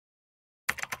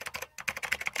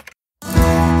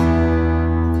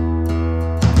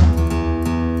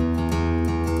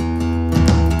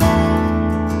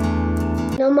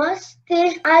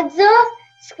आज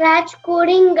scratch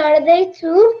coding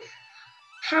गर्दैछु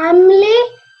हामीले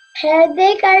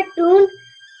हेर्दै कार्टुन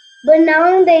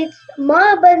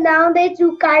बनाउँदैछु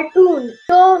कार्टुन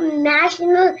तो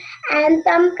नेशनल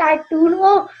एन्थम कार्टुन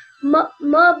हो म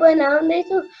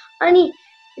बनाउँदैछु अनि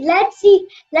let's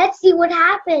see what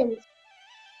happens.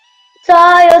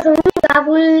 Sayo thunga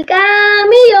fulka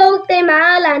miyokte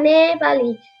mala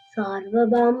Nepali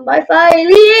Sarvabhambai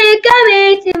failiyeka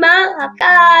mechi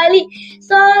mahakali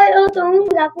Sayo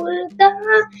thunga fulka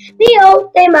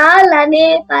miyokte mala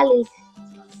Nepali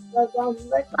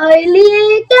Sarvabhambai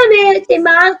failiyeka mechi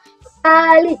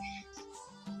mahakali.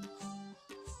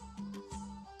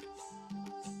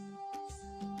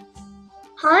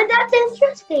 Huh, that's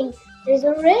interesting. There's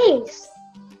a race.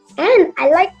 And I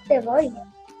like the voice.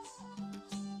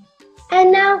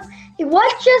 And now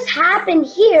what just happened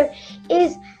here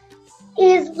is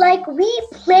like we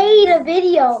played a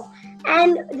video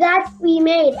and that we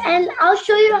made, and I'll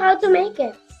show you how to make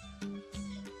it.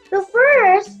 So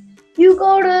first you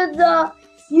go to the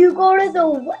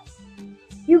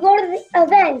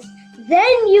events,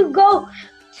 then you go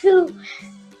to,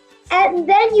 and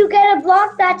then you get a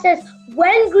block that says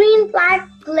when green flag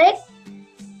clicked,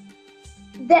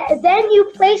 then you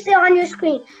place it on your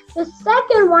screen. The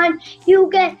second one, you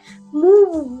get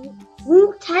move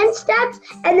 10 steps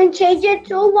and then change it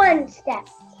to 1 step.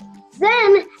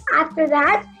 Then after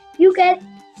that, you get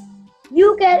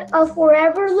a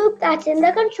forever loop that's in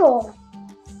the control.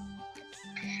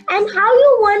 And how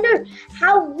you wonder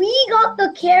how we got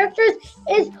the characters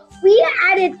is we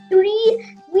had 3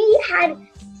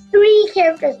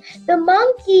 characters. The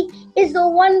monkey is the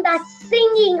one that's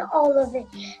singing all of it,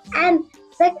 and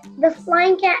the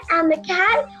flying cat and the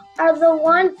cat are the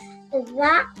ones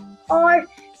that are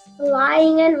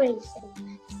flying and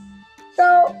racing.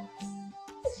 So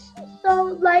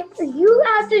like you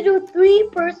have to do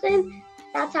 3-person.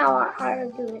 That's how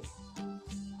I do it.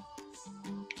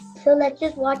 So let's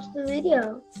just watch the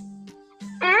video.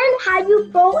 And how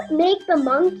you make the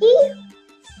monkey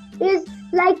is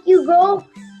like you go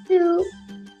to.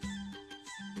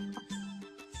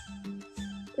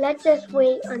 Let's just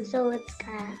wait until it's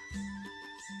cast.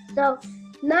 So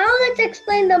now let's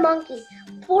explain the monkey.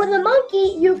 For the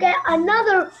monkey, you get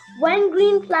another when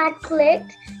green flag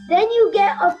clicked, then you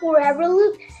get a forever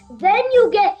loop, then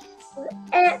you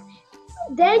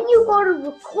go to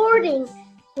recording,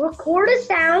 record a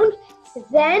sound,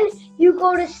 then you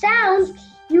go to sounds,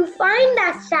 you find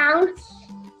that sound,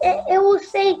 it will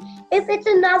say, if it's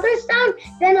another sound,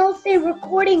 then it'll say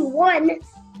recording 1,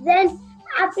 then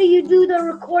after you do the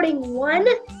recording 1,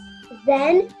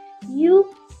 then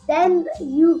you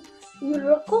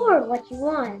record what you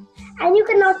want, and you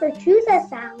can also choose a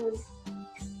sound.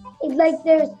 It's like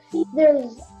there's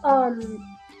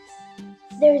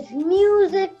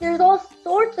music, there's all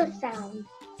sorts of sounds.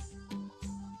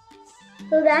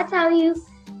 So that's how you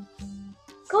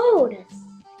code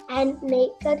and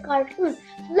make a cartoon.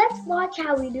 So let's watch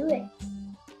how we do it.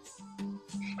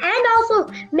 And also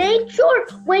make sure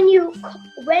when you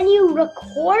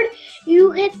record,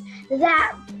 you hit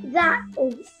that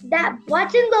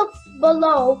button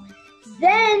below.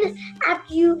 Then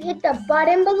after you hit the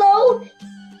button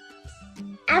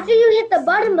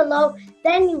below,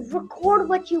 then you record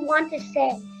what you want to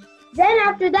say. Then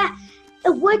after that,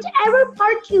 whichever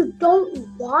part you don't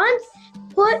want,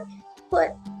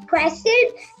 press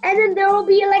it, and then there will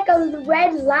be like a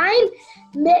red line.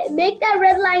 Make that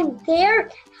red line there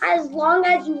as long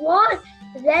as you want.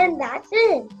 Then that's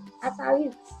it. That's how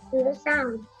you do the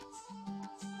sound.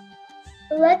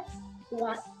 So let's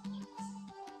watch.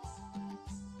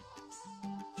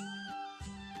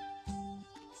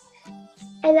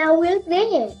 And now we'll play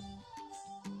it.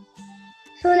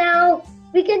 So now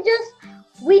we can just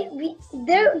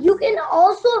you can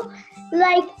also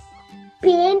like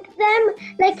paint them,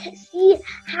 like see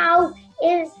how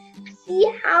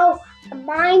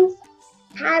mine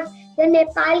have the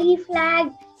Nepali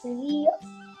flag, the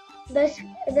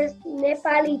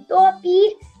Nepali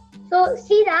topi. So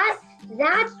see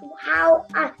that's how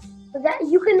that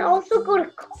you can also go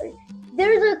to.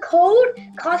 There's a code,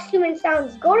 costume and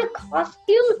sounds. Go to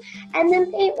costume and then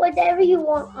paint whatever you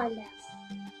want on them.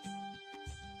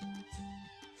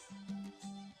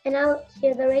 And now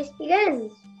here the race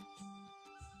begins.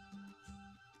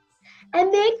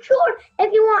 And make sure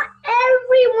if you want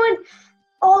everyone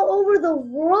all over the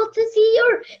world to see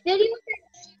your video,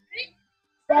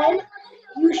 then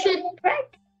you should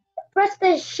press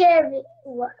the share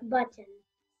button.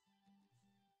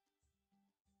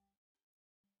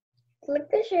 Click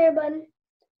the share button,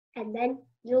 and then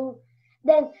you'll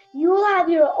have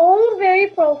your own very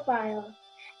profile.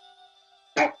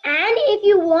 And if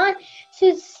you want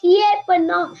to see it, but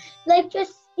not like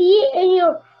just see it in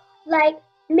your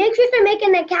make sure to make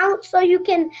an account so you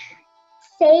can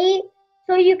save,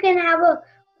 so you can have a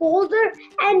folder.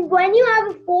 And when you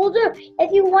have a folder,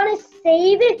 if you want to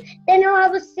save it, then you'll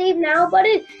have a save now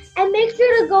button. And make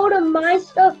sure to go to my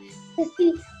stuff to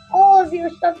see all of your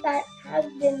stuff that has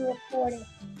been recorded.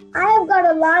 I have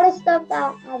got a lot of stuff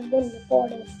that has been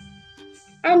recorded.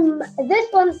 And this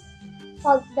one's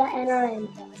called the NRM.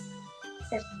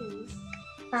 Just see.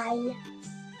 Bye.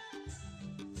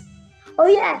 Oh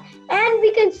yeah, and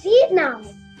we can see it now.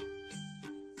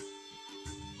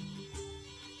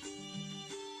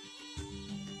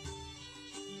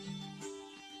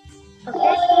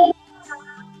 Okay.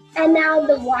 And now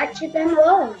the watch it and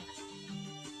roll.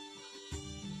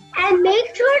 And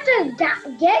make sure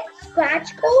to get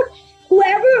scratch code.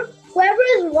 Whoever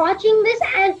is watching this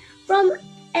and from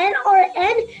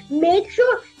NRN, make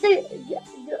sure to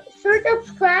search up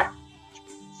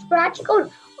scratch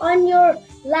code on your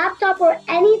laptop or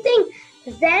anything.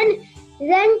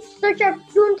 Then search up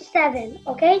June 7.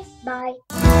 Okay, bye.